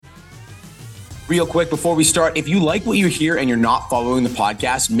Real quick before we start, if you like what you hear and you're not following the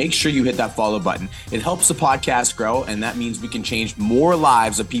podcast, make sure you hit that follow button. It helps the podcast grow, and that means we can change more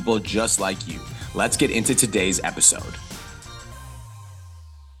lives of people just like you. Let's get into today's episode.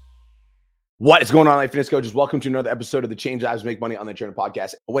 What is going on, Life Fitness Coaches? Welcome to another episode of the Change Lives Make Money on the Journey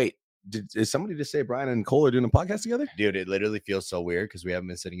podcast. Wait, did somebody just say Brian and Cole are doing a podcast together? Dude, it literally feels so weird because we haven't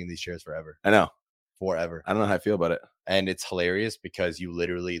been sitting in these chairs forever. I know. Forever. I don't know how I feel about it. And it's hilarious because you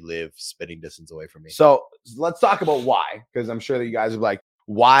literally live spitting distance away from me. So let's talk about why, because I'm sure that you guys are like,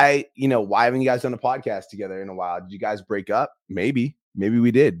 why haven't you guys done a podcast together in a while? Did you guys break up? Maybe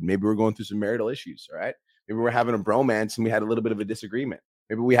we did. Maybe we're going through some marital issues, all right? Maybe we're having a bromance and we had a little bit of a disagreement.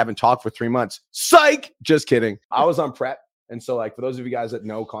 Maybe we haven't talked for 3 months. Psych! Just kidding. I was on prep. And so like, for those of you guys that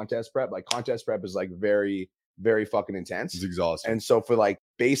know contest prep, like contest prep is like very, very fucking intense. It's exhausting. And so for like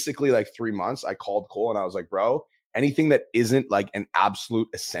basically like 3 months, I called Cole and I was like, bro, anything that isn't like an absolute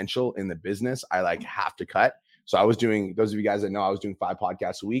essential in the business, I like have to cut. So I was doing, those of you guys that know, I was doing 5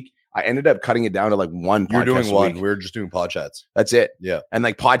 podcasts a week. I ended up cutting it down to like 1 podcast. You're doing one. Week. We're just doing pod chats. That's it. Yeah. And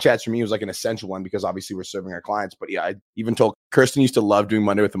like pod chats for me was like an essential one because obviously we're serving our clients. But yeah, I even told Kirsten used to love doing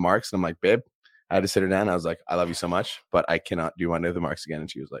Monday with the Marks. And I'm like, babe, I had to sit her down. I was like, I love you so much, but I cannot do Monday with the Marks again.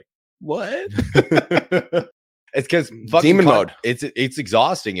 And she was like, what? It's because demon mode. It's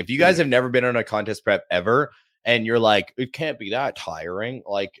exhausting. If you guys have never been on a contest prep ever, and you're like, it can't be that tiring.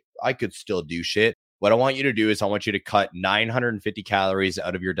 Like I could still do shit. What I want you to do is I want you to cut 950 calories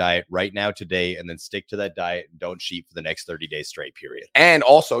out of your diet right now today, and then stick to that diet and don't cheat for the next 30 days straight, period. And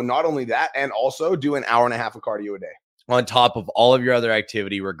also, not only that, and also do an hour and a half of cardio a day. On top of all of your other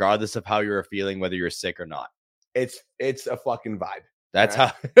activity, regardless of how you're feeling, whether you're sick or not. It's a fucking vibe. That's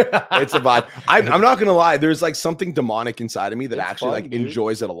right? how it's a vibe. I'm not going to lie. There's like something demonic inside of me that it's actually fun, like dude.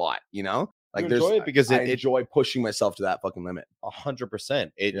 Enjoys it a lot, you know? Like you enjoy it because I enjoy pushing myself to that fucking limit.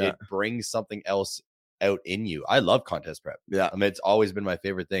 100%. It brings something else out in you. I love contest prep. Yeah. I mean, it's always been my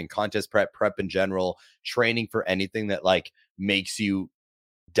favorite thing. Contest prep in general, training for anything that like makes you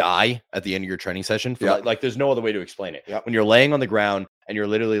die at the end of your training session. For like there's no other way to explain it. Yep. When you're laying on the ground and you're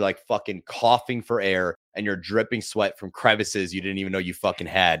literally like fucking coughing for air and you're dripping sweat from crevices you didn't even know you fucking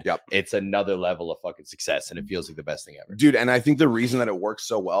had. Yep. It's another level of fucking success, and it feels like the best thing ever. Dude, and I think the reason that it works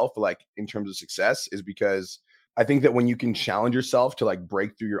so well for like in terms of success is because I think that when you can challenge yourself to like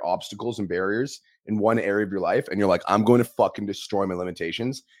break through your obstacles and barriers in one area of your life, and you're like, I'm going to fucking destroy my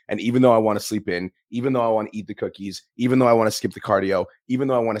limitations. And even though I want to sleep in, even though I want to eat the cookies, even though I want to skip the cardio, even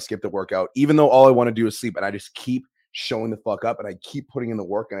though I want to skip the workout, even though all I want to do is sleep, and I just keep showing the fuck up and I keep putting in the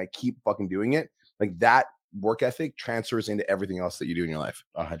work and I keep fucking doing it, like that work ethic transfers into everything else that you do in your life.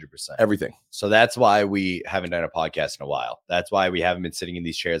 100%. Everything. So that's why we haven't done a podcast in a while. That's why we haven't been sitting in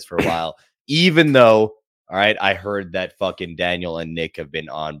these chairs for a while, even though, all right, I heard that fucking Daniel and Nick have been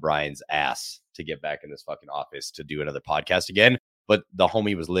on Brian's ass to get back in this fucking office to do another podcast again. But the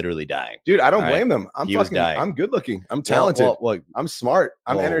homie was literally dying. Dude, I don't blame them. He was dying. I'm good looking. I'm talented. Well, I'm smart.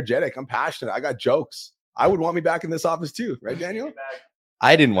 I'm energetic. I'm passionate. I got jokes. I would want me back in this office too. Right, Daniel?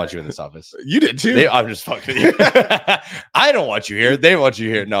 I didn't want you in this office. You did too. I'm just fucking with you. I don't want you here. They want you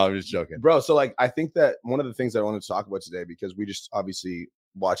here. No, I'm just joking. Bro, so like, I think that one of the things that I wanted to talk about today, because we just obviously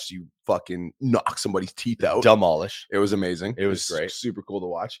watched you fucking knock somebody's teeth out. Demolish. It was amazing. It was great. Super cool to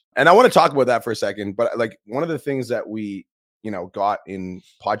watch. And I want to talk about that for a second. But like one of the things that we, got in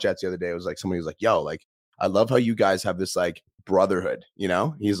pod chats the other day was like, somebody was like, yo, like, I love how you guys have this like brotherhood,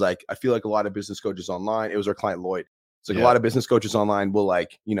 He's like, I feel like a lot of business coaches online, it was our client Lloyd. It's like a lot of business coaches online will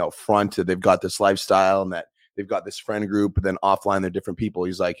like, front that they've got this lifestyle and that they've got this friend group, but then offline they're different people.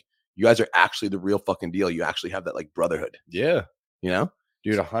 He's like, you guys are actually the real fucking deal. You actually have that like brotherhood. Yeah.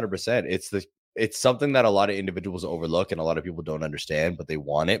 Dude, 100%. It's something that a lot of individuals overlook and a lot of people don't understand, but they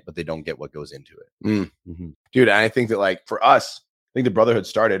want it, but they don't get what goes into it. Mm-hmm. Dude, and I think that like for us, I think the brotherhood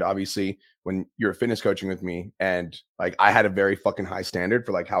started obviously when you were fitness coaching with me, and like I had a very fucking high standard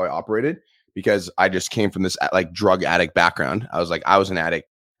for like how I operated because I just came from this like drug addict background. I was an addict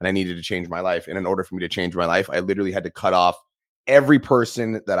and I needed to change my life. And in order for me to change my life, I literally had to cut off every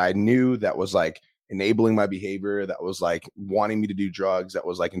person that I knew that was like enabling my behavior, that was like wanting me to do drugs, that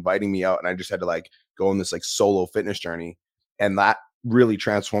was like inviting me out. And I just had to like go on this like solo fitness journey. And that really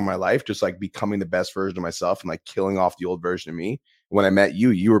transformed my life, just like becoming the best version of myself and like killing off the old version of me. When I met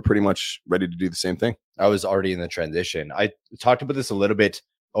you, you were pretty much ready to do the same thing. I was already in the transition. I talked about this a little bit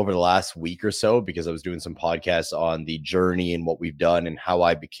over the last week or so because I was doing some podcasts on the journey and what we've done and how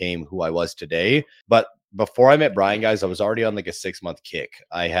I became who I was today. But before I met Brian, guys, I was already on like a 6-month kick.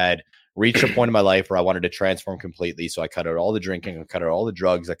 I had reached a point in my life where I wanted to transform completely. So I cut out all the drinking, I cut out all the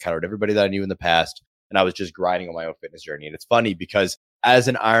drugs, I cut out everybody that I knew in the past. And I was just grinding on my own fitness journey. And it's funny because as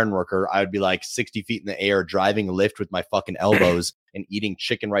an iron worker, I would be like 60 feet in the air, driving a lift with my fucking elbows and eating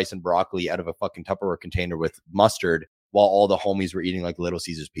chicken, rice, and broccoli out of a fucking Tupperware container with mustard while all the homies were eating like Little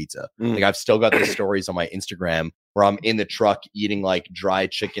Caesars pizza. Like I've still got the stories on my Instagram where I'm in the truck eating like dry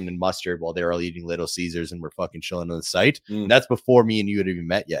chicken and mustard while they're all eating Little Caesars and we're fucking chilling on the site. And that's before me and you had even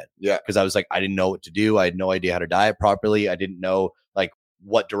met yet. Yeah. Because I was like, I didn't know what to do. I had no idea how to diet properly. I didn't know like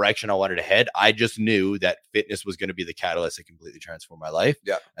what direction I wanted to head. I just knew that fitness was going to be the catalyst that completely transformed my life.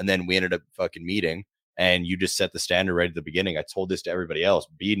 Yeah. And then we ended up fucking meeting and you just set the standard right at the beginning. I told this to everybody else.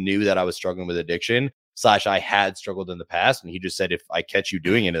 B knew that I was struggling with addiction / I had struggled in the past. And he just said, if I catch you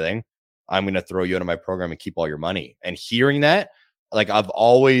doing anything, I'm going to throw you out of my program and keep all your money. And hearing that, like I've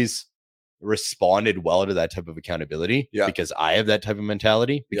always responded well to that type of accountability because I have that type of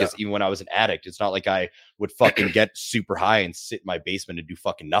mentality. Because even when I was an addict, it's not like I would fucking get super high and sit in my basement and do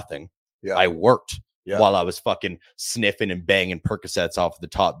fucking nothing. I worked while I was fucking sniffing and banging Percocets off the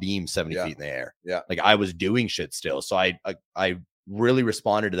top beam 70 feet in the air. Like I was doing shit still. So I really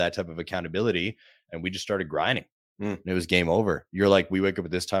responded to that type of accountability and we just started grinding. And it was game over. You're like, we wake up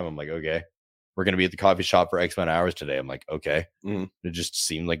at this time. I'm like, okay, we're going to be at the coffee shop for X amount of hours today. I'm like, okay. It just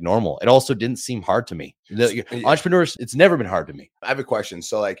seemed like normal. It also didn't seem hard to me. Entrepreneurs, it's never been hard to me. I have a question.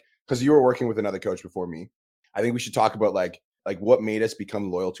 So like, because you were working with another coach before me, I think we should talk about like what made us become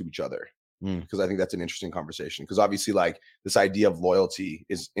loyal to each other. Because I think that's an interesting conversation. Because obviously like this idea of loyalty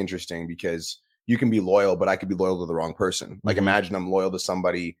is interesting because you can be loyal, but I could be loyal to the wrong person. Like imagine I'm loyal to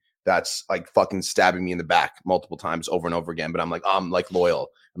somebody that's like fucking stabbing me in the back multiple times over and over again. But I'm like, I'm like loyal.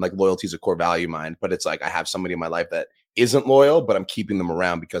 And like loyalty is a core value of mine. But it's like I have somebody in my life that isn't loyal, but I'm keeping them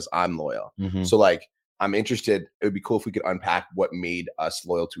around because I'm loyal. So like I'm interested. It would be cool if we could unpack what made us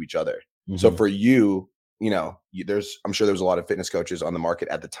loyal to each other. So for you, you know, I'm sure there was a lot of fitness coaches on the market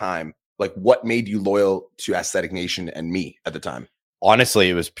at the time. Like what made you loyal to Aesthetic Nation and me at the time? Honestly,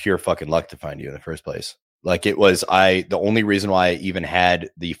 it was pure fucking luck to find you in the first place. Like it was, the only reason why I even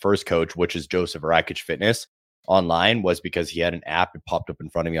had the first coach, which is Joseph Rakic Fitness online, was because he had an app. It popped up in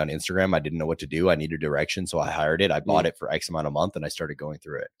front of me on Instagram. I didn't know what to do. I needed direction. So I hired it. I bought it for X amount of month and I started going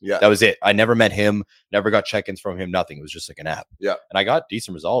through it. Yeah. That was it. I never met him, never got check-ins from him, nothing. It was just like an app. Yeah. And I got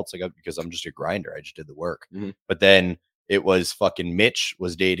decent results. Because I'm just a grinder. I just did the work. But then it was fucking Mitch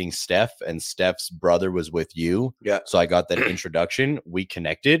was dating Steph and Steph's brother was with you. Yeah. So I got that introduction. We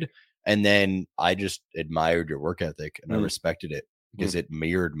connected. And then I just admired your work ethic and I respected it because it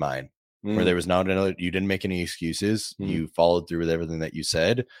mirrored mine. Where there was not another, you didn't make any excuses. You followed through with everything that you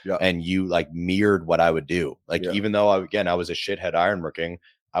said and you like mirrored what I would do. Like, even though I was a shithead ironworking,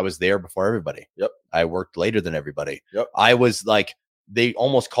 I was there before everybody. I worked later than everybody. I was like, they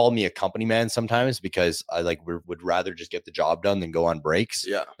almost called me a company man sometimes because I like would rather just get the job done than go on breaks.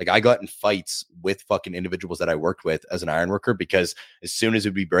 Like I got in fights with fucking individuals that I worked with as an iron worker because as soon as it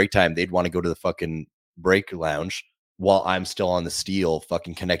would be break time, they'd want to go to the fucking break lounge while I'm still on the steel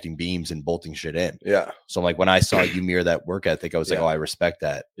fucking connecting beams and bolting shit in. So I'm like, when I saw you mirror that work ethic, I was like, oh, I respect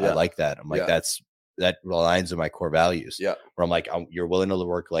that. I like that. I'm like, that aligns with my core values. Where I'm like, you're willing to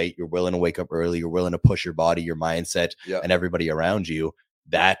work late, you're willing to wake up early, you're willing to push your body, your mindset, and everybody around you.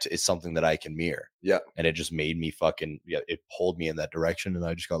 That is something that I can mirror. And it just made me fucking, it pulled me in that direction and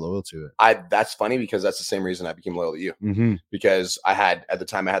I just got loyal to it. That's funny because that's the same reason I became loyal to you. Because at the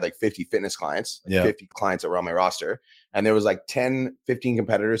time I had like 50 fitness clients, 50 clients that were on my roster. And there was like 10, 15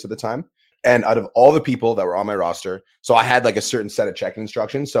 competitors at the time. And out of all the people that were on my roster, so I had like a certain set of check-in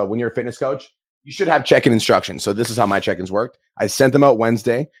instructions. So when you're a fitness coach, you should have check-in instructions. So this is how my check-ins worked. I sent them out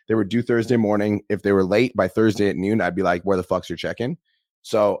Wednesday. They were due Thursday morning. If they were late by Thursday at noon, I'd be like, where the fuck's your check-in?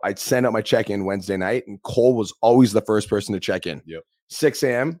 So I'd send out my check-in Wednesday night and Cole was always the first person to check in. 6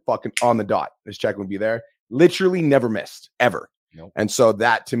 a.m. fucking on the dot. His check would be there. Literally never missed ever. And so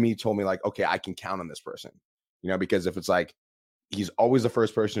that to me told me like, okay, I can count on this person, you know, because if it's like, he's always the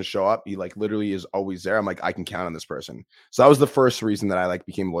first person to show up. He like literally is always there. I'm like, I can count on this person. So that was the first reason that I like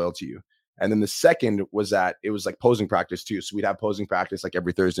became loyal to you. And then the second was that it was like posing practice too. So we'd have posing practice like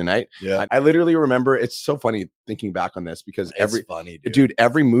every Thursday night. I literally remember, it's so funny thinking back on this because dude,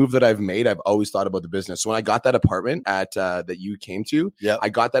 every move that I've made, I've always thought about the business. So when I got that apartment at that you came to, I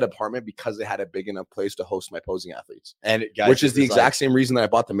got that apartment because they had a big enough place to host my posing athletes. And guys, which is the exact same reason that I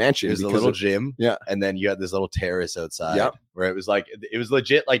bought the mansion. It was a little gym. And then you had this little terrace outside where it was like, it was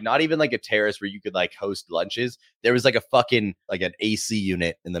legit, like not even like a terrace where you could like host lunches. There was like a fucking, like an AC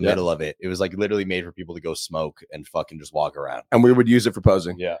unit in the middle of it. It was like literally made for people to go smoke and fucking just walk around. And we would use it for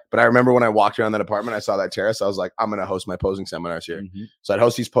posing. But I remember when I walked around that apartment, I saw that terrace. I was like, I'm going to host my posing seminars here. So I'd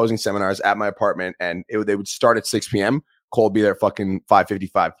host these posing seminars at my apartment and they would start at 6 p.m. Cole would be there fucking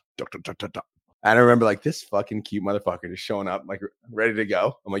 5:55. And I remember like this fucking cute motherfucker just showing up, like ready to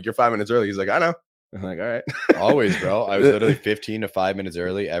go. I'm like, you're 5 minutes early. He's like, I know. I'm like, all right. Always, bro. I was literally 15 to 5 minutes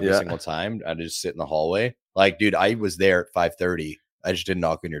early every single time. I'd just sit in the hallway. Like, dude, I was there at 5:30. I just didn't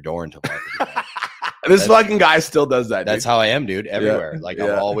knock on your door until 5:30. This fucking guy still does that. That's how I am, dude. Everywhere. Like,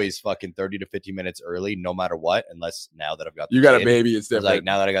 Yeah. I'm always fucking 30 to 50 minutes early, no matter what. Unless now that I've got You got a baby, it's different. Like,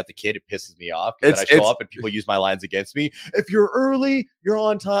 now that I got the kid, it pisses me off. Then I show up and people use my lines against me. If you're early, you're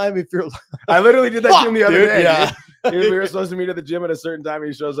on time. If you're, I literally did that to him the other day. Yeah. We were supposed to meet at the gym at a certain time.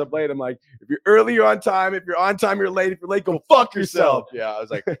 And he shows up late. I'm like, if you're early, you're on time. If you're on time, you're late. If you're late, go fuck yourself. Yeah, I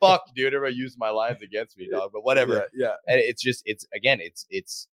was like, fuck, dude. Everybody used my lines against me, dog. But whatever. Yeah. And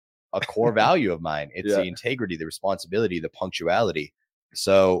it's a core value of mine. It's the integrity, the responsibility, the punctuality.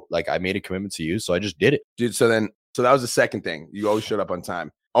 So like I made a commitment to you, so I just did it. Dude, so that was the second thing. You always showed up on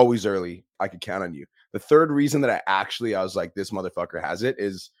time, always early. I could count on you. The third reason that I was like, this motherfucker has it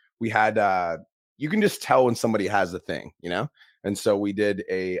is we had you can just tell when somebody has the thing, you know? And so we did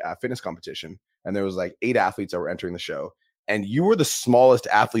a fitness competition, and there was like 8 athletes that were entering the show, and you were the smallest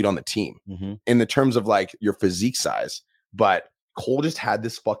athlete on the team in the terms of like your physique size. But Cole just had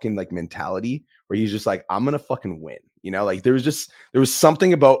this fucking like mentality where he's just like, I'm gonna fucking win. You know, like there was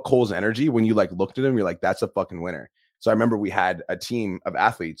something about Cole's energy when you like looked at him, you're like, that's a fucking winner. So I remember we had a team of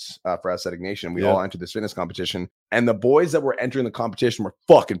athletes for Aesthetic Nation. We all entered this fitness competition, and the boys that were entering the competition were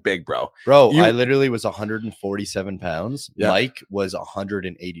fucking big, bro. I literally was 147 pounds. Mike was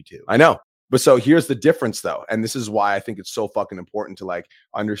 182. I know. But so here's the difference though. And this is why I think it's so fucking important to like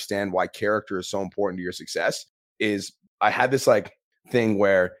understand why character is so important to your success is I had this like thing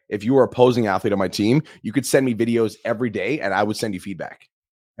where if you were a posing athlete on my team, you could send me videos every day and I would send you feedback.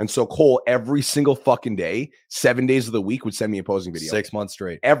 And so Cole, every single fucking day, 7 days of the week, would send me a posing video. 6 months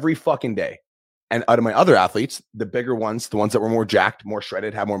straight. Every fucking day. And out of my other athletes, the bigger ones, the ones that were more jacked, more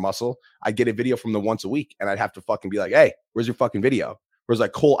shredded, had more muscle, I'd get a video from them once a week. And I'd have to fucking be like, hey, where's your fucking video? Whereas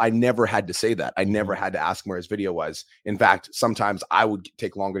like Cole, I never had to say that. I never had to ask him where his video was. In fact, sometimes I would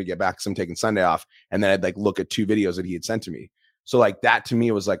take longer to get back because I'm taking Sunday off. And then I'd like look at 2 videos that he had sent to me. So like that to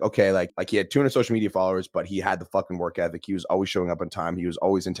me was like, okay, like he had 200 social media followers, but he had the fucking work ethic. He was always showing up on time. He was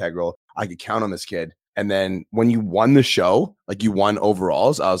always integral. I could count on this kid. And then when you won the show, like you won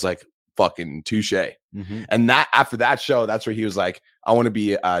overalls, I was like, fucking touche. And that after that show, that's where he was like, I want to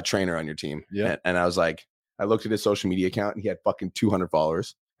be a trainer on your team. Yeah. And I was like, I looked at his social media account and he had fucking 200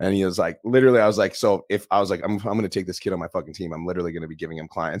 followers. And he was like, literally, I was like, so if I was like, I'm going to take this kid on my fucking team, I'm literally going to be giving him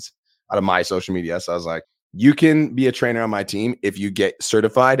clients out of my social media. So I was like, you can be a trainer on my team if you get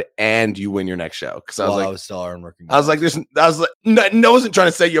certified and you win your next show. Because I was like, I was like, no, wasn't trying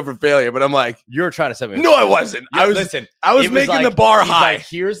to set you up for failure, but I'm like, you were trying to set me up. No, I wasn't. I was making the bar high. Like,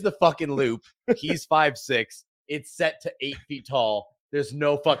 here's the fucking loop. He's 5'6". It's set to 8 feet tall. There's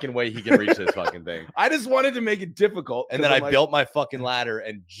no fucking way he can reach this fucking thing. I just wanted to make it difficult. And then I built my fucking ladder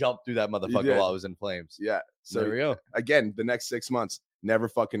and jumped through that motherfucker while I was in flames. Yeah. So there we go. Again, the next 6 months, never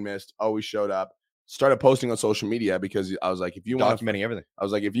fucking missed. Always showed up. Started posting on social media because I was like, if you want documenting everything, I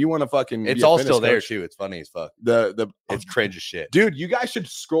was like, if you want to fucking, it's all still there too. It's funny as fuck. It's cringe as shit, dude. You guys should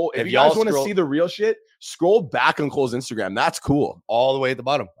scroll if you guys want to see the real shit. Scroll back on Cole's Instagram. That's cool. All the way at the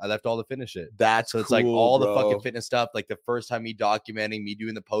bottom, I left all the fitness shit. That's so it's cool, like all bro. the fucking fitness stuff. Like the first time me documenting me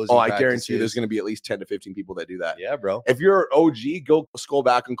doing the posing. Oh, I guarantee you, there's going to be at least 10 to 15 people that do that. Yeah, bro. If you're an OG, go scroll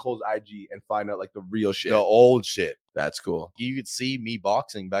back on Cole's IG and find out like the real shit, the old shit. That's cool. You could see me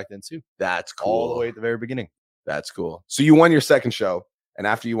boxing back then too. That's cool. All the way at the very beginning. That's cool. So you won your second show. And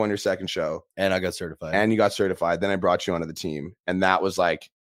after you won your second show, and I got certified, then I brought you onto the team. And that was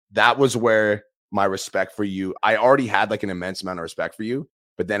where my respect for you, I already had like an immense amount of respect for you.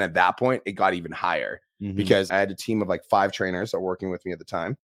 But then at that point, it got even higher because I had a team of like 5 trainers that were working with me at the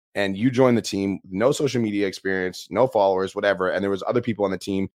time. And you joined the team, no social media experience, no followers, whatever. And there was other people on the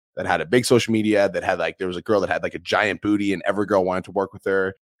team that had a big social media that had like, there was a girl that had like a giant booty and every girl wanted to work with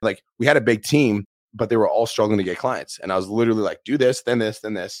her. Like we had a big team, but they were all struggling to get clients. And I was literally like, do this, then this,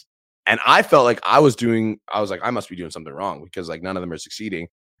 then this. And I felt like I was like, I must be doing something wrong because like none of them are succeeding.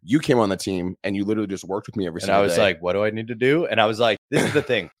 You came on the team and you literally just worked with me every single day. And I was like, what do I need to do? And I was like, this is the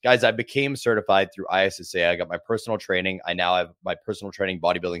thing. Guys, I became certified through ISSA. I got my personal training. I now have my personal training,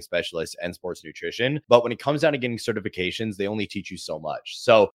 bodybuilding specialist, and sports nutrition. But when it comes down to getting certifications, they only teach you so much.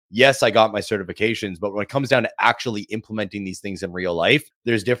 So yes, I got my certifications, but when it comes down to actually implementing these things in real life,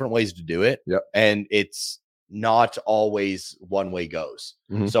 there's different ways to do it. Yep. And it's not always one way goes.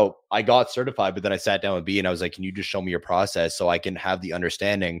 So I got certified, but then I sat down with B and I was like, can you just show me your process so I can have the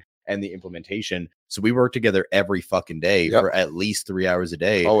understanding and the implementation. So we worked together every fucking day for at least 3 hours a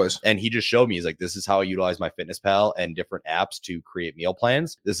day. Always. And he just showed me, he's like, this is how I utilize my FitnessPal and different apps to create meal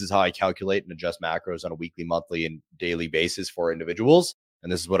plans. This is how I calculate and adjust macros on a weekly, monthly, and daily basis for individuals.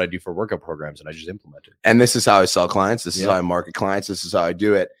 And this is what I do for workout programs. And I just implement it. And this is how I sell clients. This is how I market clients. This is how I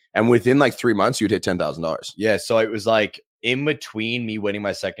do it. And within like 3 months, you'd hit $10,000. Yeah. So it was like in between me winning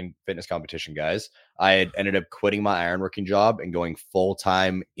my second fitness competition, guys, I had ended up quitting my ironworking job and going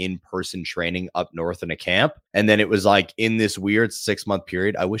full-time in-person training up north in a camp. And then it was like in this weird 6-month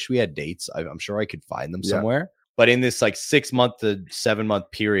period. I wish we had dates. I'm sure I could find them somewhere. But in this like 6-month to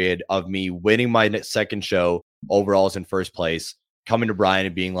 7-month period of me winning my second show, overalls in first place, coming to Brian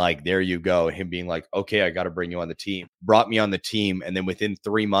and being like, there you go. Him being like, okay, I got to bring you on the team. Brought me on the team. And then within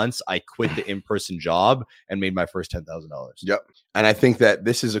 3 months, I quit the in-person job and made my first $10,000. Yep. And I think that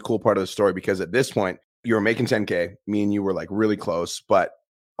this is a cool part of the story because at this point, you were making 10K. Me and you were like really close. But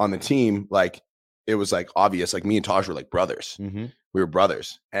on the team, like it was like obvious, like me and Taj were like brothers. Mm-hmm. We were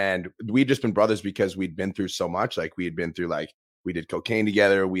brothers. And we'd just been brothers because we'd been through so much. Like we had been through like, we did cocaine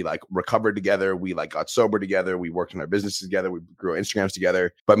together. We like recovered together. We like got sober together. We worked on our businesses together. We grew Instagrams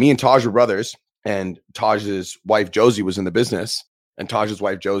together. But me and Taj were brothers. And Taj's wife, Josie, was in the business. And Taj's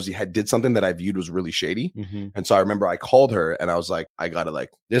wife, Josie, did something that I viewed was really shady. Mm-hmm. And so I remember I called her and I was like, I gotta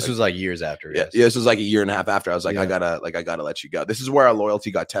like. This was like years after. Yeah, this was like a year and a half after. I was like, I gotta let you go. This is where our loyalty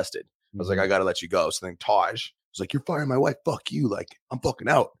got tested. I was like, I gotta let you go. So then Taj was like, you're firing my wife. Fuck you. Like, I'm fucking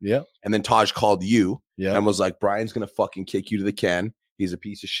out. Yeah. And then Taj called you and was like, Brian's gonna fucking kick you to the can. He's a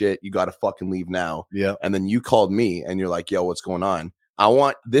piece of shit. You got to fucking leave now. Yeah. And then you called me and you're like, yo, what's going on?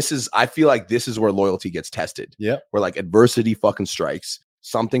 I feel like this is where loyalty gets tested. Yeah. Where like adversity fucking strikes.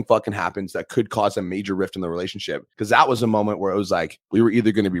 Something fucking happens that could cause a major rift in the relationship. Because that was a moment where it was like, we were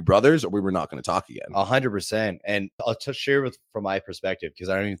either going to be brothers or we were not going to talk again. 100%. And I'll share from my perspective, because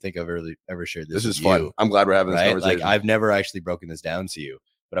I don't even think I've ever shared this. This is fun. I'm glad we're having this conversation. Like I've never actually broken this down to you,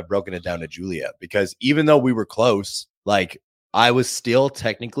 but I've broken it down to Julia, because even though we were close, like I was still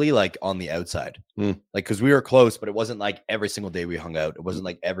technically like on the outside, like, cause we were close, but it wasn't like every single day we hung out. It wasn't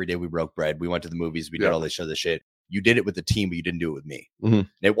like every day we broke bread. We went to the movies. We did all this other shit. You did it with the team, but you didn't do it with me. Mm-hmm. And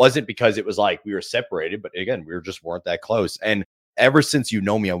it wasn't because it was like we were separated, but again, we weren't that close. And ever since you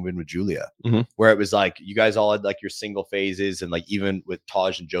know me, I've been with Julia, where it was like you guys all had like your single phases, and like even with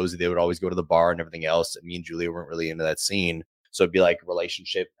Taj and Josie, they would always go to the bar and everything else. And me and Julia weren't really into that scene. So it'd be like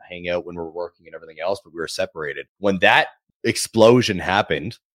relationship, hang out when we're working and everything else, but we were separated. When that explosion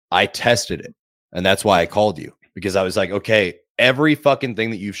happened, I tested it. And that's why I called you, because I was like, okay, every fucking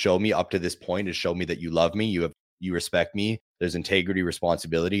thing that you've shown me up to this point has shown me that you love me. You respect me. There's integrity,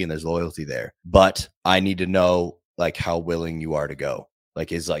 responsibility, and there's loyalty there. But I need to know like how willing you are to go.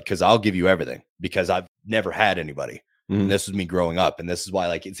 Like, is like, cause I'll give you everything, because I've never had anybody. And this was me growing up. And this is why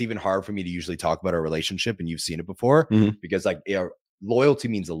like it's even hard for me to usually talk about our relationship, and you've seen it before, because like loyalty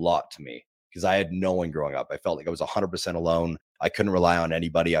means a lot to me, because I had no one growing up. I felt like I was 100% alone. I couldn't rely on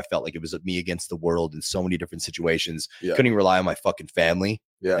anybody. I felt like it was me against the world in so many different situations. Couldn't even rely on my fucking family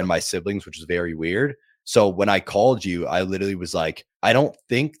and my siblings, which is very weird. So when I called you, I literally was like, I don't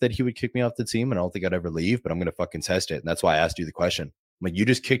think that he would kick me off the team, and I don't think I'd ever leave, but I'm going to fucking test it. And that's why I asked you the question. I'm like, you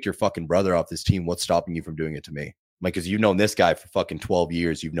just kicked your fucking brother off this team. What's stopping you from doing it to me? I'm like, because you've known this guy for fucking 12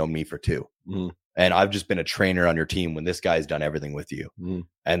 years. You've known me for 2. And I've just been a trainer on your team when this guy's done everything with you.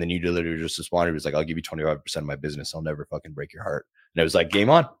 And then you literally just responded. It was like, I'll give you 25% of my business. I'll never fucking break your heart. And it was like, game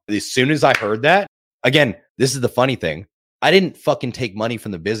on. As soon as I heard that, again, this is the funny thing. I didn't fucking take money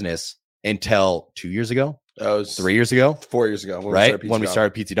from the business until 2 years ago. That was 3 years ago, 4 years ago, when we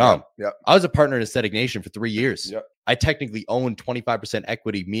started PT Dom. Yep. I was a partner in Aesthetic Nation for 3 years. Yep. I technically owned 25%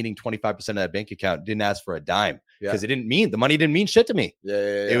 equity, meaning 25% of that bank account. Didn't ask for a dime, because the money didn't mean shit to me.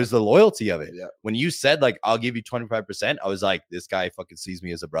 It was the loyalty of it. When you said like, I'll give you 25%, I was like, this guy fucking sees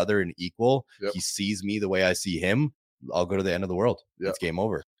me as a brother and equal. He sees me the way I see him. I'll go to the end of the world. It's game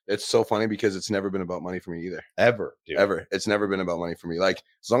over. It's so funny because it's never been about money for me either. Ever, dude. Ever. It's never been about money for me. Like,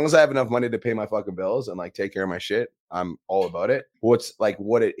 as long as I have enough money to pay my fucking bills and like take care of my shit, I'm all about it. What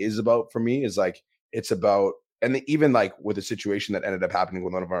it is about for me is like, it's about, and even like with the situation that ended up happening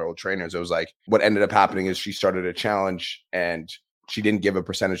with one of our old trainers, it was like, what ended up happening is she started a challenge and she didn't give a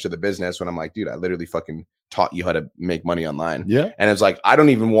percentage to the business, when I'm like, dude, I literally fucking taught you how to make money online. And it's like, I don't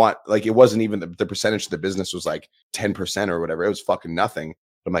even want, like, it wasn't even the percentage to the business was like 10% or whatever. It was fucking nothing.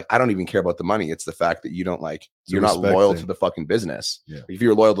 I'm like, I don't even care about the money. It's the fact that you don't like, you're not loyal to the fucking business. If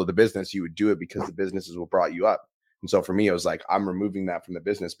you're loyal to the business, you would do it because the business is what brought you up. And so for me, it was like, I'm removing that from the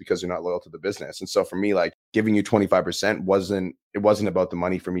business because you're not loyal to the business. And so for me, like giving you 25% wasn't about the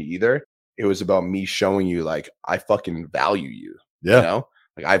money for me either. It was about me showing you like, I fucking value you. You know,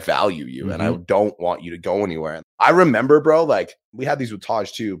 Like I value you and I don't want you to go anywhere. I remember, bro, like we had these with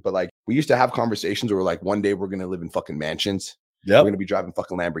Taj too, but like we used to have conversations where we're like, one day we're going to live in fucking mansions. We're going to be driving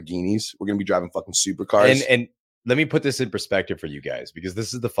fucking Lamborghinis. We're going to be driving fucking supercars. And let me put this in perspective for you guys, because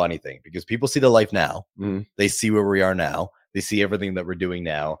this is the funny thing, because people see the life now. They see where we are now. They see everything that we're doing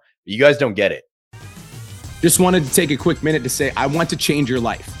now. But you guys don't get it. Just wanted to take a quick minute to say, I want to change your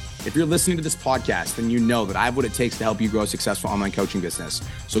life. If you're listening to this podcast, then you know that I have what it takes to help you grow a successful online coaching business.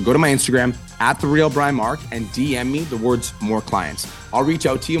 So go to my Instagram @TheRealBrianMark and DM me the words more clients. I'll reach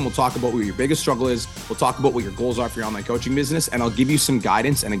out to you and we'll talk about what your biggest struggle is. We'll talk about what your goals are for your online coaching business, and I'll give you some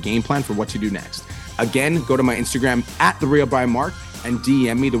guidance and a game plan for what to do next. Again, go to my Instagram @TheRealBrianMark and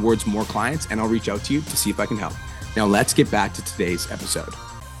DM me the words more clients, and I'll reach out to you to see if I can help. Now let's get back to today's episode.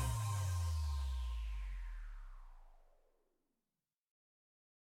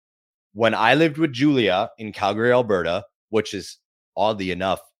 When I lived with Julia in Calgary, Alberta, which is oddly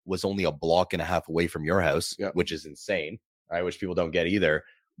enough, was only a block and a half away from your house, which is insane, right? Which people don't get either.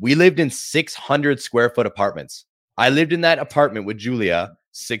 We lived in 600 square foot apartments. I lived in that apartment with Julia,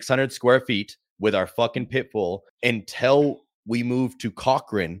 600 square feet with our fucking pit bull until we moved to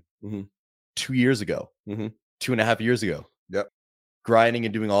Cochrane 2 years ago, 2.5 years ago. Grinding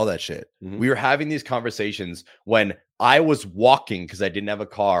and doing all that shit. We were having these conversations when I was walking because I didn't have a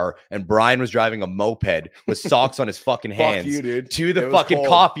car, and Brian was driving a moped with socks on his fucking hands to the fucking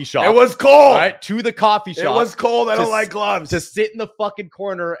coffee shop. It was cold. Right? To the coffee shop. It was cold. I don't like gloves. To sit in the fucking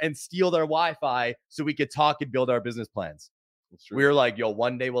corner and steal their Wi-Fi so we could talk and build our business plans. We were like, yo,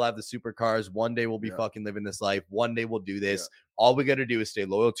 one day we'll have the supercars. One day we'll be fucking living this life. One day we'll do this. All we got to do is stay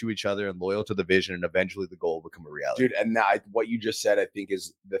loyal to each other and loyal to the vision, and eventually the goal will become a reality. Dude, and now what you just said, I think,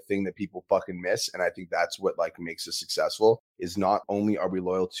 is the thing that people fucking miss. And I think that's what like makes us successful, is not only are we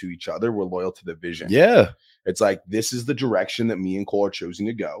loyal to each other, we're loyal to the vision. Yeah. It's like, this is the direction that me and Cole are choosing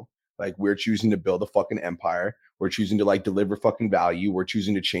to go. Like, we're choosing to build a fucking empire. We're choosing to like deliver fucking value. We're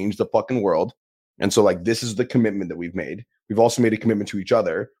choosing to change the fucking world. And so like, this is the commitment that we've made. We've also made a commitment to each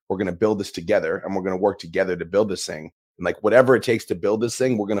other. We're going to build this together, and we're going to work together to build this thing. And like, whatever it takes to build this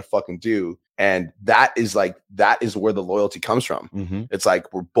thing, we're going to fucking do. And that is where the loyalty comes from. It's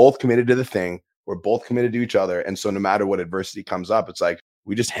like, we're both committed to the thing. We're both committed to each other. And so no matter what adversity comes up, it's like,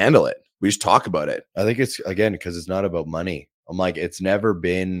 we just handle it. We just talk about it. I think it's, again, because it's not about money. I'm like, it's never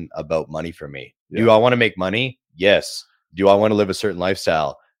been about money for me. Do I want to make money? Yes. Do I want to live a certain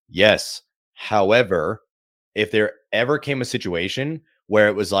lifestyle? Yes. However, if there ever came a situation where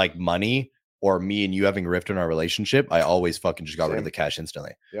it was like money or me and you having a rift in our relationship, I always fucking just got rid of the cash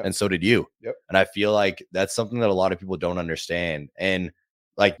instantly. And so did you. And I feel like that's something that a lot of people don't understand. And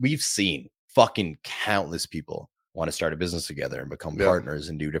like, we've seen fucking countless people want to start a business together and become partners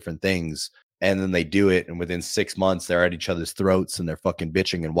and do different things. And then they do it, and within 6 months, they're at each other's throats and they're fucking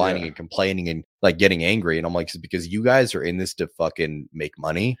bitching and whining and complaining and like getting angry. And I'm like, it's because you guys are in this to fucking make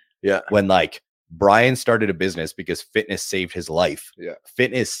money. When like Brian started a business because fitness saved his life.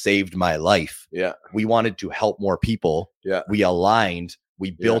 Fitness saved my life. We wanted to help more people. We aligned.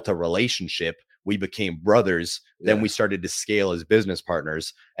 We built a relationship. We became brothers. Then we started to scale as business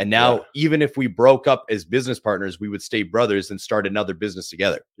partners. And now, even if we broke up as business partners, we would stay brothers and start another business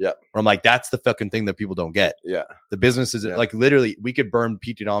together. Where I'm like, that's the fucking thing that people don't get. The business is like, literally, we could burn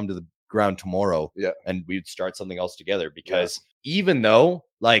PT Dom to the ground tomorrow and we'd start something else together, because even though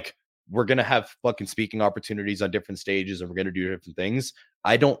like we're going to have fucking speaking opportunities on different stages and we're going to do different things,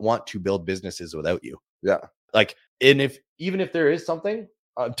 I don't want to build businesses without you. Like, and even if there is something,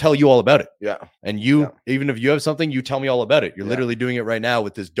 I'll tell you all about it. And you, even if you have something, you tell me all about it. You're literally doing it right now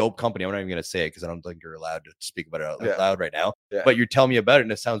with this dope company. I'm not even going to say it because I don't think you're allowed to speak about it out loud right now. But you're telling me about it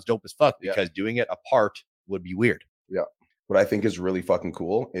and it sounds dope as fuck, because doing it apart would be weird. What I think is really fucking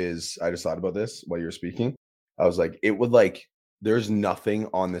cool is, I just thought about this while you were speaking. I was like, it would like, there's nothing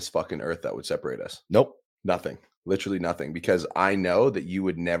on this fucking earth that would separate us. Nothing. Literally nothing. Because I know that you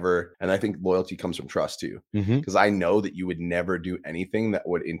would never, and I think loyalty comes from trust too. Because I know that you would never do anything that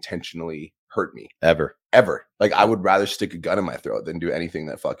would intentionally hurt me. Ever. Like, I would rather stick a gun in my throat than do anything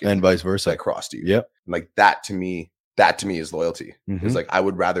that fucking, and vice versa, that crossed you. And like, that to me is loyalty. It's like, I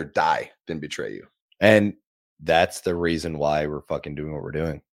would rather die than betray you. And that's the reason why we're fucking doing what we're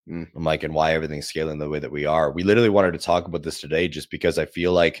doing. I'm like, and why everything's scaling the way that we are. We literally wanted to talk about this today just because I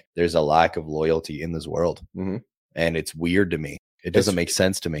feel like there's a lack of loyalty in this world. And it's weird to me. It doesn't make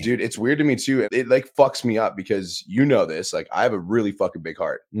sense to me. Dude, it's weird to me too. It like fucks me up because you know this. Like I have a really fucking big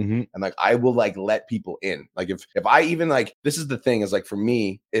heart. Mm-hmm. And like I will like let people in. Like if I even like, this is the thing, is like for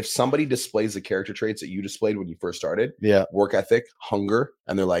me, if somebody displays the character traits that you displayed when you first started, Yeah. work ethic, hunger,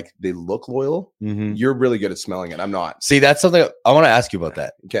 and they're like, they look loyal, Mm-hmm. you're really good at smelling it. I'm not. See, that's something I want to ask you about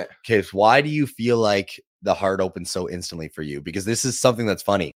that. Okay. Okay, so why do you feel like the heart opens so instantly for you? Because this is something that's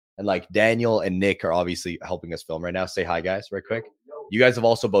funny. And like Daniel and Nick are obviously helping us film right now. Say hi, guys, right quick. You guys have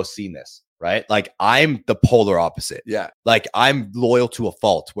also both seen this, right? Like I'm the polar opposite. Yeah. Like I'm loyal to a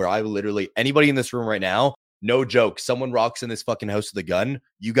fault where I literally, anybody in this room right now, no joke, someone rocks in this fucking house with a gun,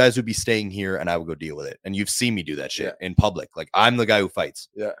 you guys would be staying here and I would go deal with it. And you've seen me do that shit in public. Like I'm the guy who fights.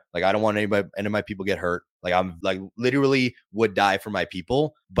 Yeah. Like I don't want any of my people get hurt. Like I'm like literally would die for my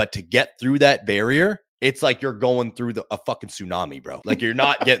people. But to get through that barrier, it's like you're going through a fucking tsunami, bro. Like you're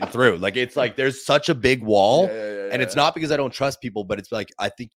not getting through. Like it's like there's such a big wall. And it's not because I don't trust people, but it's like I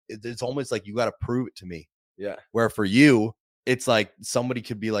think it's almost like you got to prove it to me. Yeah. Where for you, it's like somebody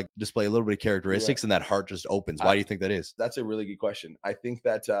could be like display a little bit of characteristics and that heart just opens. Why do you think that is? That's a really good question. I think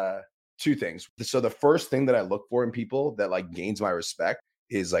that two things. So the first thing that I look for in people that like gains my respect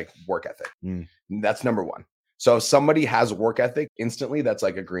is like work ethic. That's number one. So if somebody has work ethic instantly, that's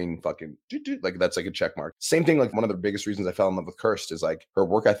like a green fucking, like that's like a check mark. Same thing. Like one of the biggest reasons I fell in love with Kirst is like her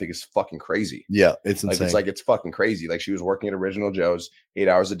work ethic is fucking crazy. Yeah, it's insane. Like it's fucking crazy. Like she was working at Original Joe's 8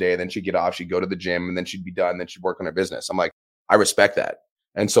 hours a day. Then she'd get off, she'd go to the gym, and then she'd be done. Then she'd work on her business. I'm like, I respect that.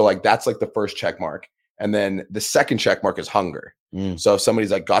 And so like that's like the first check mark. And then the second check mark is hunger. So if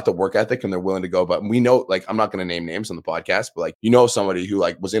somebody's like got the work ethic and they're willing to go, but we know, like, I'm not going to name names on the podcast, but like, you know, somebody who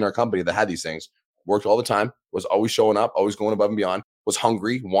like was in our company that had these things, worked all the time, was always showing up, always going above and beyond, was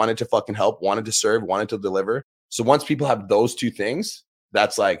hungry, wanted to fucking help, wanted to serve, wanted to deliver. So once people have those two things,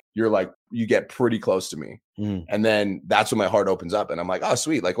 that's like, you're like, you get pretty close to me. And then that's when my heart opens up and I'm like, oh,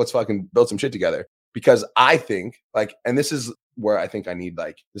 sweet. Like, let's fucking build some shit together. Because I think like, and this is where I think I need,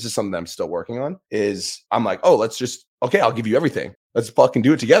 like, this is something that I'm still working on, is I'm like, oh, let's just, okay, I'll give you everything. Let's fucking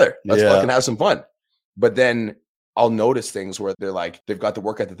do it together. Let's fucking have some fun. But then I'll notice things where they're like, they've got the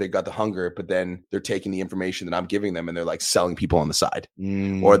work ethic, they've got the hunger, but then they're taking the information that I'm giving them and they're like selling people on the side,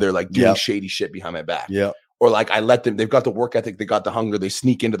 or they're like doing shady shit behind my back. Or like I let them, they've got the work ethic, they got the hunger, they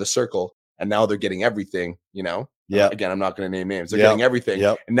sneak into the circle and now they're getting everything, you know? Again, I'm not going to name names. They're getting everything.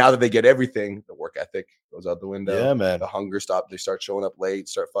 And now that they get everything, the work ethic goes out the window. Yeah, man. The hunger stops. They start showing up late,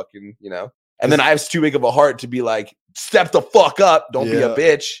 start fucking, you know? And then I have too big of a heart to be like, step the fuck up. Don't be a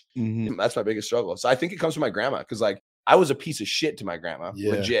bitch. That's my biggest struggle. So I think it comes from my grandma. Cause like I was a piece of shit to my grandma.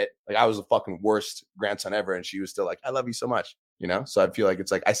 Legit. Like I was the fucking worst grandson ever. And she was still like, I love you so much. You know? So I feel like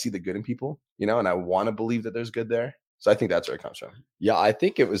it's like, I see the good in people, you know, and I want to believe that there's good there. So I think that's where it comes from. Yeah. I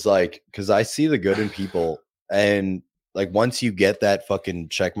think it was like, cause I see the good in people, and like once you get that fucking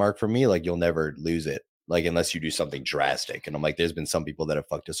check mark from me, like you'll never lose it. Like unless you do something drastic. And I'm like, there's been some people that have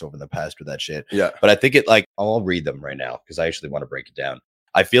fucked us over in the past with that shit. Yeah. But I think it, like, I'll read them right now because I actually want to break it down.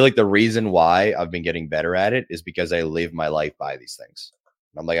 I feel like the reason why I've been getting better at it is because I live my life by these things.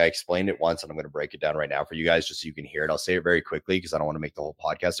 And I'm like, I explained it once and I'm going to break it down right now for you guys just so you can hear it. I'll say it very quickly because I don't want to make the whole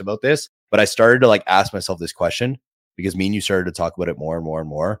podcast about this. But I started to like ask myself this question because me and you started to talk about it more and more and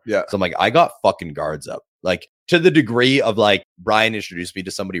more. Yeah. So I'm like, I got fucking guards up. Like to the degree of like Brian introduced me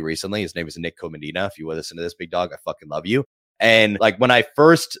to somebody recently. His name is Nick Comedina. If you will listen to this, big dog, I fucking love you. And like when I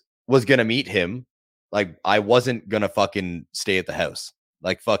first was going to meet him, like I wasn't going to fucking stay at the house.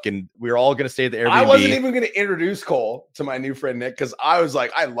 Like fucking, we were all going to stay at the Airbnb. I wasn't even going to introduce Cole to my new friend, Nick, because I was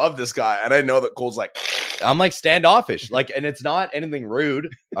like, I love this guy. And I know that Cole's like, I'm like standoffish. Like, and it's not anything rude.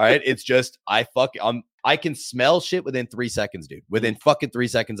 All right. It's just, I can smell shit within 3 seconds, dude. Within fucking 3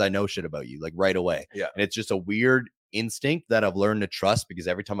 seconds, I know shit about you, like right away. Yeah. And it's just a weird instinct that I've learned to trust because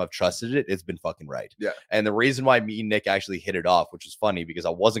every time I've trusted it, it's been fucking right. Yeah. And the reason why me and Nick actually hit it off, which was funny because I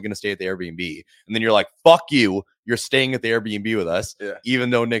wasn't going to stay at the Airbnb. And then you're like, fuck you. You're staying at the Airbnb with us, even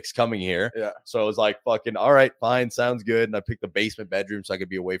though Nick's coming here. Yeah. So I was like, fucking, all right, fine. Sounds good. And I picked the basement bedroom so I could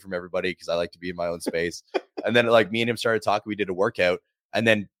be away from everybody because I like to be in my own space. And then like me and him started talking. We did a workout and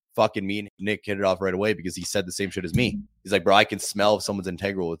then fucking me and Nick hit it off right away because he said the same shit as me. He's like, bro, I can smell if someone's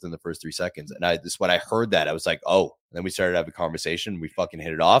integral within the first 3 seconds. And when I heard that, I was like, oh, and then we started having a conversation. We fucking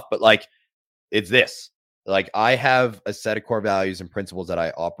hit it off. But like, it's this, like I have a set of core values and principles that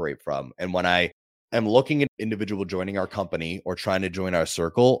I operate from. And when I am looking at individual joining our company or trying to join our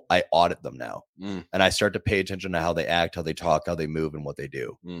circle, I audit them now. And I start to pay attention to how they act, how they talk, how they move, and what they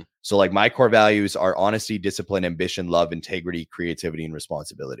do. So like my core values are honesty, discipline, ambition, love, integrity, creativity, and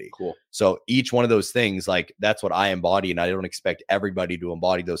responsibility. Cool. So each one of those things, like that's what I embody. And I don't expect everybody to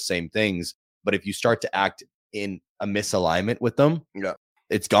embody those same things. But if you start to act in a misalignment with them, Yeah.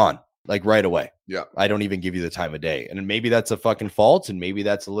 it's gone like right away. Yeah. I don't even give you the time of day. And maybe that's a fucking fault, and maybe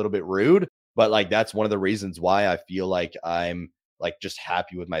that's a little bit rude, but like that's one of the reasons why I feel like I'm like just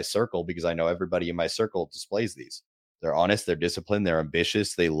happy with my circle, because I know everybody in my circle displays these. They're honest, they're disciplined, they're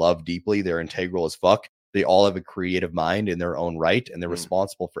ambitious, they love deeply, they're integral as fuck. They all have a creative mind in their own right, and they're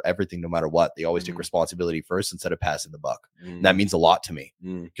responsible for everything no matter what. They always take responsibility first instead of passing the buck. And that means a lot to me,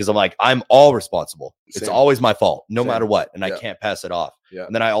 because I'm like, I'm all responsible. It's always my fault, no matter what. And I can't pass it off.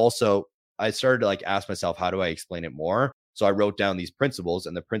 And then I started to like ask myself, how do I explain it more? So I wrote down these principles,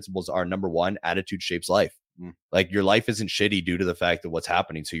 and the principles are: number one, attitude shapes life. Like your life isn't shitty due to the fact of what's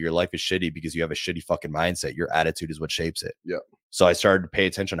happening. So your life is shitty because you have a shitty fucking mindset. Your attitude is what shapes it. Yeah. So I started to pay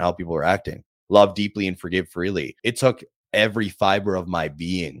attention to how people were acting. Love deeply and forgive freely. It took every fiber of my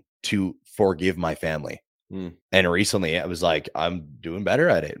being to forgive my family. And recently I was like, I'm doing better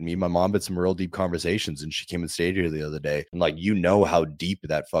at it. Me and my mom had some real deep conversations, and she came and stayed here the other day. And like, you know how deep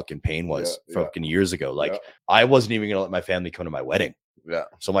that fucking pain was fucking years ago. Like I wasn't even gonna let my family come to my wedding. Yeah.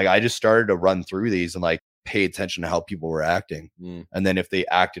 So I'm like, I just started to run through these and like pay attention to how people were acting. And then if they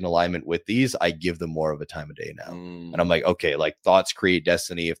act in alignment with these, I give them more of a time of day now. And I'm like, okay, like thoughts create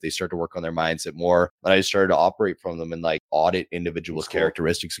destiny. If they start to work on their mindset more, and I just started to operate from them and like audit individuals'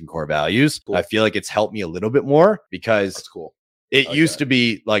 characteristics and core values. I feel like it's helped me a little bit more, because that's cool. It used to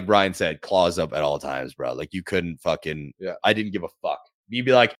be, like Brian said, claws up at all times, bro. Like you couldn't fucking, I didn't give a fuck. You'd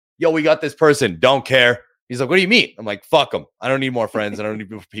be like, yo, we got this person, don't care. He's like, what do you mean? I'm like, fuck them. I don't need more friends. I don't need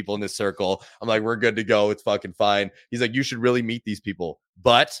people in this circle. I'm like, we're good to go. It's fucking fine. He's like, you should really meet these people.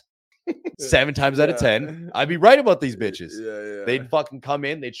 But 7 times out of 10, I'd be right about these bitches. They'd fucking come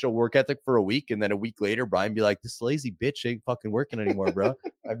in, they'd show work ethic for a week, and then a week later, Brian be like, this lazy bitch ain't fucking working anymore, bro.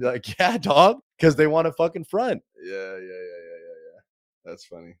 I'd be like, yeah, dog, because they want to fucking front. Yeah. That's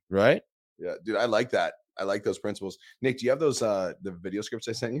funny. Right? Yeah, dude, I like that. I like those principles. Nick, do you have those the video scripts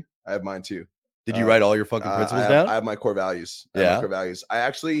I sent you? I have mine too. Did you write all your fucking principles down? I have my core values. I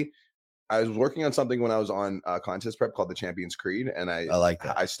was working on something when I was on contest prep called the Champions Creed, and I like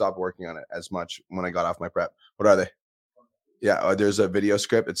that. I stopped working on it as much when I got off my prep. What are they? Yeah, there's a video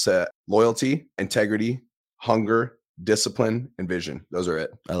script. It's loyalty, integrity, hunger, discipline, and vision. Those are it.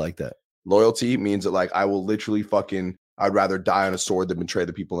 I like that. Loyalty means that like I will literally I'd rather die on a sword than betray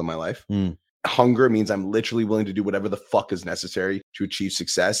the people in my life. Hunger means I'm literally willing to do whatever the fuck is necessary to achieve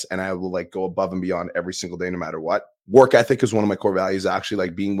success, and I will like go above and beyond every single day, no matter what. Work ethic is one of my core values, actually,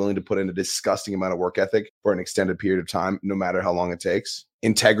 like being willing to put in a disgusting amount of work ethic for an extended period of time, no matter how long it takes.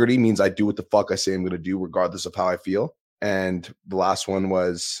 Integrity means I do what the fuck I say I'm going to do, regardless of how I feel. And the last one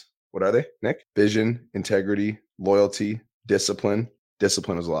was, what are they, Nick? Vision, integrity, loyalty, discipline.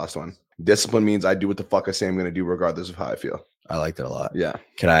 Discipline was the last one. Discipline means I do what the fuck I say I'm going to do, regardless of how I feel. I like that a lot. Yeah.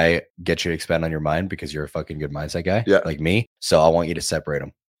 Can I get you to expand on your mind, because you're a fucking good mindset guy? Yeah. Like me. So I want you to separate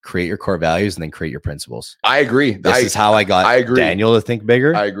them. Create your core values and then create your principles. I agree. This is how I got Daniel to think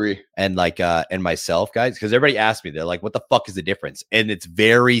bigger. I agree. And like, and myself, guys, because everybody asked me, they're like, what the fuck is the difference? And it's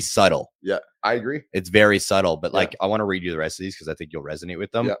very subtle. Yeah, I agree. It's very subtle, but like, I want to read you the rest of these because I think you'll resonate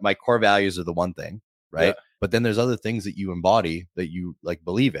with them. Yeah. My core values are the one thing, right? Yeah. But then there's other things that you embody that you like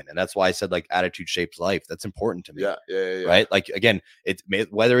believe in. And that's why I said like attitude shapes life. That's important to me. Yeah. Right. Like, again,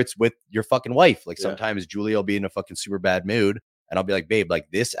 whether it's with your fucking wife, like sometimes Julia will be in a fucking super bad mood and I'll be like, babe, like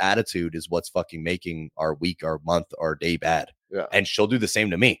this attitude is what's fucking making our week, our month, our day bad. Yeah. And she'll do the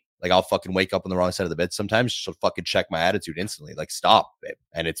same to me. Like I'll fucking wake up on the wrong side of the bed. Sometimes she'll fucking check my attitude instantly. Like, stop, babe.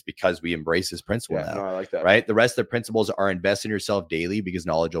 And it's because we embrace this principle now. No, I like that. Right. The rest of the principles are: invest in yourself daily because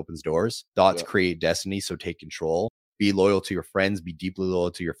knowledge opens doors. Thoughts create destiny. So take control. Be loyal to your friends. Be deeply loyal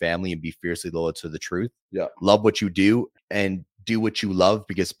to your family, and be fiercely loyal to the truth. Yeah. Love what you do and do what you love,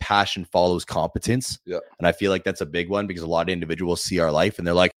 because passion follows competence. Yeah. And I feel like that's a big one, because a lot of individuals see our life and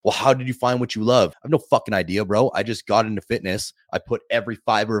they're like, well, how did you find what you love? I have no fucking idea, bro. I just got into fitness. I put every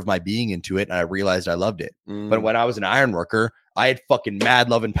fiber of my being into it and I realized I loved it. But when I was an iron worker, I had fucking mad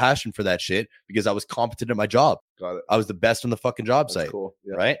love and passion for that shit because I was competent at my job. Got it. I was the best on the fucking job That's site. Cool.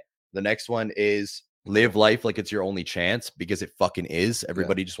 Yeah. Right. The next one is live life like it's your only chance, because it fucking is.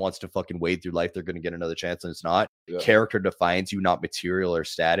 Everybody just wants to fucking wade through life. They're going to get another chance, and it's not. Character defines you, not material or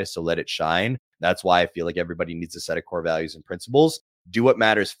status. So let it shine. That's why I feel like everybody needs a set of core values and principles. Do what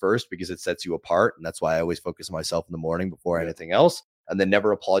matters first, because it sets you apart. And that's why I always focus on myself in the morning before anything else. And then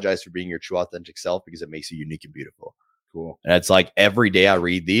never apologize for being your true authentic self, because it makes you unique and beautiful. Cool. And it's like every day I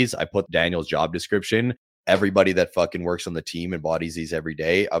read these, I put Daniel's job description. Everybody that fucking works on the team embodies these every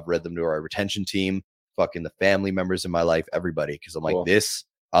day. I've read them to our retention team, fucking the family members in my life, everybody. Because I'm like, this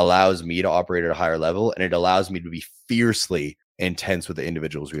allows me to operate at a higher level, and it allows me to be fiercely intense with the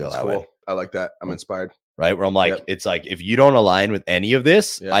individuals we allow in. I like that. I'm inspired. right? Where I'm like, Yep. it's like, if you don't align with any of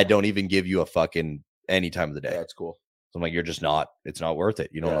this, Yeah. I don't even give you a fucking any time of the day. Yeah, that's cool. So I'm like, you're just not, it's not worth it.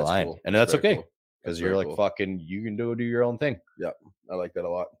 You don't Yeah, that's align. cool. And that's Very okay. cool. Because That's you're very like, cool. fucking, you can do your own thing. I like that a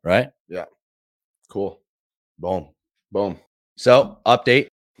lot. Right? Cool. Boom. Boom. So update.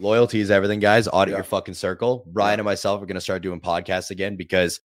 Loyalty is everything, guys. Audit Yeah. your fucking circle. Brian Yeah. and myself are going to start doing podcasts again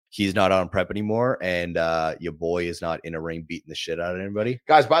because he's not on prep anymore. And your boy is not in a ring beating the shit out of anybody.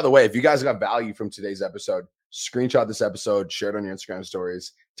 Guys, by the way, if you guys got value from today's episode, screenshot this episode, share it on your Instagram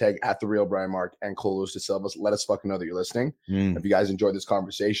stories, tag @TheRealBrianMark and Cole Lewis de Silva. Let us fucking know that you're listening. If you guys enjoyed this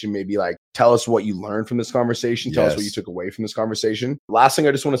conversation, maybe like tell us what you learned from this conversation. Tell us what you Yes. took away from this conversation. Last thing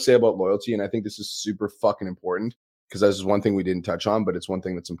I just want to say about loyalty, and I think this is super fucking important because this is one thing we didn't touch on, but it's one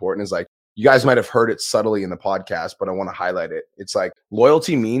thing that's important, is like, you guys might have heard it subtly in the podcast, but I want to highlight it. It's like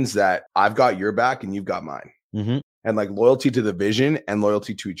loyalty means that I've got your back and you've got mine. Mm-hmm. And like loyalty to the vision and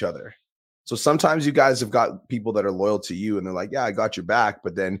loyalty to each other. So sometimes you guys have got people that are loyal to you and they're like, yeah, I got your back.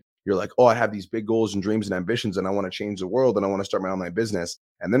 But then you're like, oh, I have these big goals and dreams and ambitions and I want to change the world and I want to start my online business.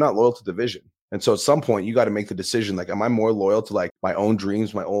 And they're not loyal to the vision. And so at some point you got to make the decision, like, am I more loyal to like my own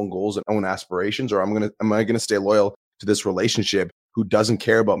dreams, my own goals and own aspirations? Or am I going to stay loyal to this relationship who doesn't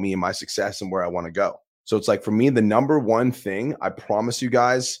care about me and my success and where I want to go? So it's like, for me, the number one thing, I promise you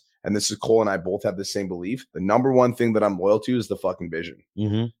guys, and this is Cole and I both have the same belief, the number one thing that I'm loyal to is the fucking vision.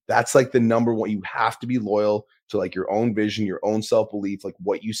 Mm-hmm. That's like the number one. You have to be loyal to like your own vision, your own self-belief, like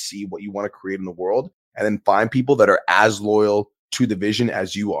what you see, what you want to create in the world, and then find people that are as loyal to the vision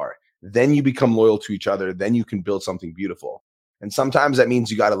as you are. Then you become loyal to each other. Then you can build something beautiful. And sometimes that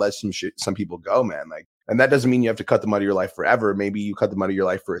means you got to let some people go, man. Like, and that doesn't mean you have to cut them out of your life forever. Maybe you cut them out of your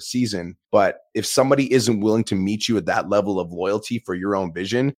life for a season. But if somebody isn't willing to meet you at that level of loyalty for your own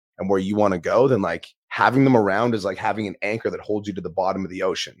vision and where you want to go, then like having them around is like having an anchor that holds you to the bottom of the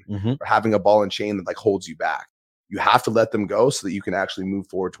ocean, Mm-hmm. or having a ball and chain that like holds you back. You have to let them go so that you can actually move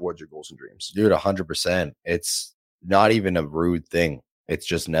forward towards your goals and dreams. Dude, 100%. It's not even a rude thing. It's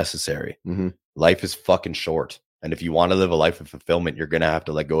just necessary. Mm-hmm. Life is fucking short. And if you want to live a life of fulfillment, you're going to have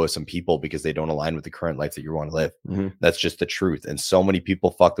to let go of some people because they don't align with the current life that you want to live. Mm-hmm. That's just the truth. And so many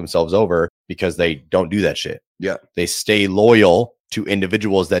people fuck themselves over because they don't do that shit. Yeah. They stay loyal to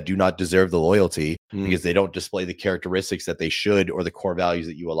individuals that do not deserve the loyalty Mm. because they don't display the characteristics that they should or the core values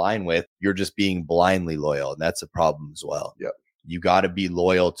that you align with. You're just being blindly loyal. And that's a problem as well. Yep. You got to be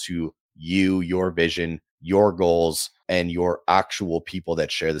loyal to you, your vision, your goals, and your actual people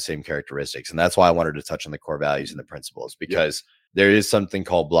that share the same characteristics. And that's why I wanted to touch on the core values and the principles, because there is something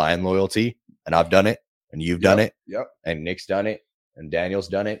called blind loyalty, and I've done it, and you've done it, Yep. and Nick's done it, and Daniel's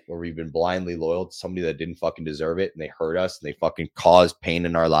done it, where we've been blindly loyal to somebody that didn't fucking deserve it, and they hurt us, and they fucking caused pain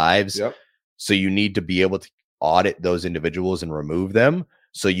in our lives. Yep. So you need to be able to audit those individuals and remove them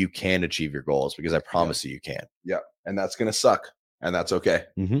so you can achieve your goals, because I promise you can. Yep. And that's going to suck. And that's okay.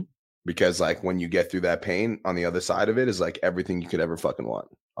 Mm-hmm. Because like when you get through that pain, on the other side of it is like everything you could ever fucking want.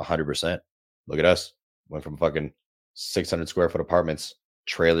 100%. Look at us. Went from fucking 600 square foot apartments,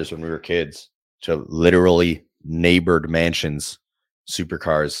 trailers when we were kids, to literally neighbored mansions,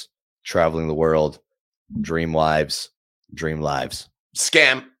 supercars, traveling the world, dream lives.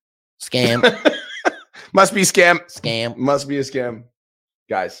 Scam. Scam. Must be scam. Scam. Must be a scam.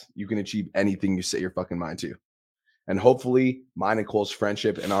 Guys, you can achieve anything you set your fucking mind to. And hopefully mine and Cole's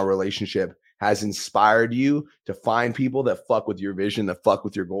friendship and our relationship has inspired you to find people that fuck with your vision, that fuck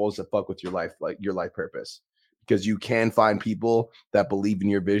with your goals, that fuck with your life, like your life purpose. Because you can find people that believe in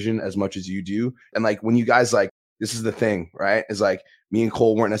your vision as much as you do. And like when you guys like, this is the thing, right? Is like me and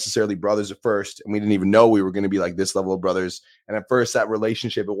Cole weren't necessarily brothers at first, and we didn't even know we were going to be like this level of brothers. And at first that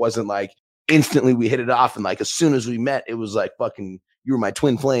relationship, it wasn't like instantly we hit it off. And like, as soon as we met, it was like fucking, you were my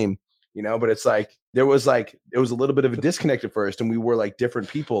twin flame, you know, but it's like, there was a little bit of a disconnect at first, and we were like different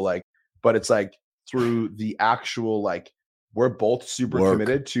people, like, but it's like through the actual, like, we're both super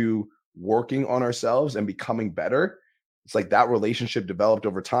committed to working on ourselves and becoming better. It's like that relationship developed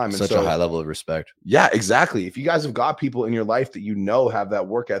over time. And Such a high level of respect. Yeah, exactly. If you guys have got people in your life that you know have that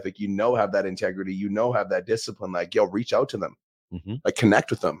work ethic, you know have that integrity, you know have that discipline, like, yo, reach out to them. Mm-hmm. Like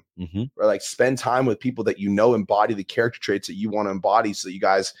connect with them, or like spend time with people that you know embody the character traits that you want to embody, so that you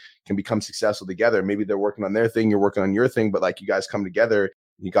guys can become successful together. Maybe they're working on their thing, you're working on your thing, but like you guys come together,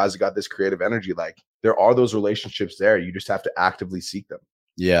 you guys have got this creative energy. Like there are those relationships there. You just have to actively seek them.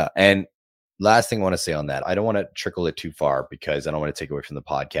 Yeah. And last thing I want to say on that, I don't want to trickle it too far because I don't want to take away from the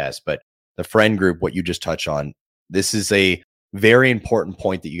podcast, but the friend group, what you just touched on, this is a very important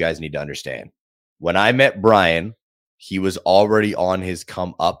point that you guys need to understand. When I met Brian, he was already on his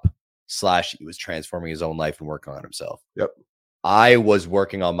come up / he was transforming his own life and working on himself. Yep. I was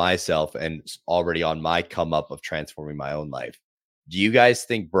working on myself and already on my come up of transforming my own life. Do you guys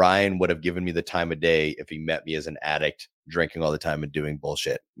think Brian would have given me the time of day if he met me as an addict, drinking all the time and doing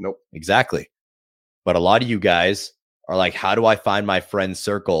bullshit? Nope. Exactly. But a lot of you guys are like, how do I find my friend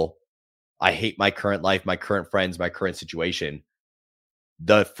circle? I hate my current life, my current friends, my current situation.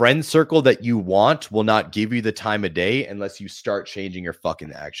 The friend circle that you want will not give you the time of day unless you start changing your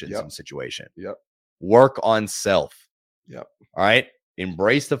fucking actions and situation. Yep. Work on self. Yep. All right.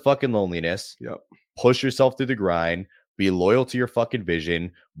 Embrace the fucking loneliness. Yep. Push yourself through the grind. Be loyal to your fucking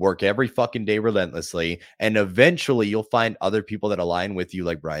vision. Work every fucking day relentlessly. And eventually you'll find other people that align with you,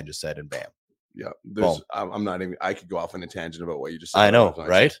 like Brian just said, and bam. Yeah. There's, I'm not even, I could go off on a tangent about what you just said. I know,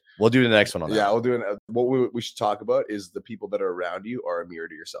 right? We'll do the next one on that. Yeah, we'll do it. What we should talk about is the people that are around you are a mirror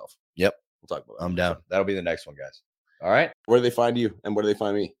to yourself. Yep. We'll talk about that. I'm down. That'll be the next one, guys. All right. Where do they find you and where do they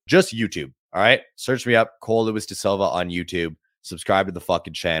find me? Just YouTube. All right. Search me up, Cole Lewis De Silva on YouTube. Subscribe to the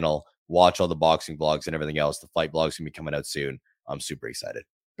fucking channel. Watch all the boxing vlogs and everything else. The fight vlogs gonna be coming out soon. I'm super excited.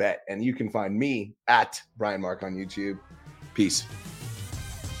 Bet. And you can find me at Brian Mark on YouTube. Peace.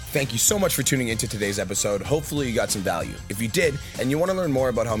 Thank you so much for tuning into today's episode. Hopefully you got some value. If you did, and you want to learn more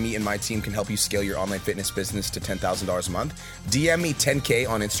about how me and my team can help you scale your online fitness business to $10,000 a month, DM me 10K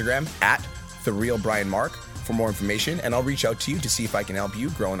on Instagram at TheRealBrianMark for more information, and I'll reach out to you to see if I can help you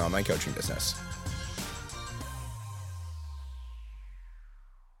grow an online coaching business.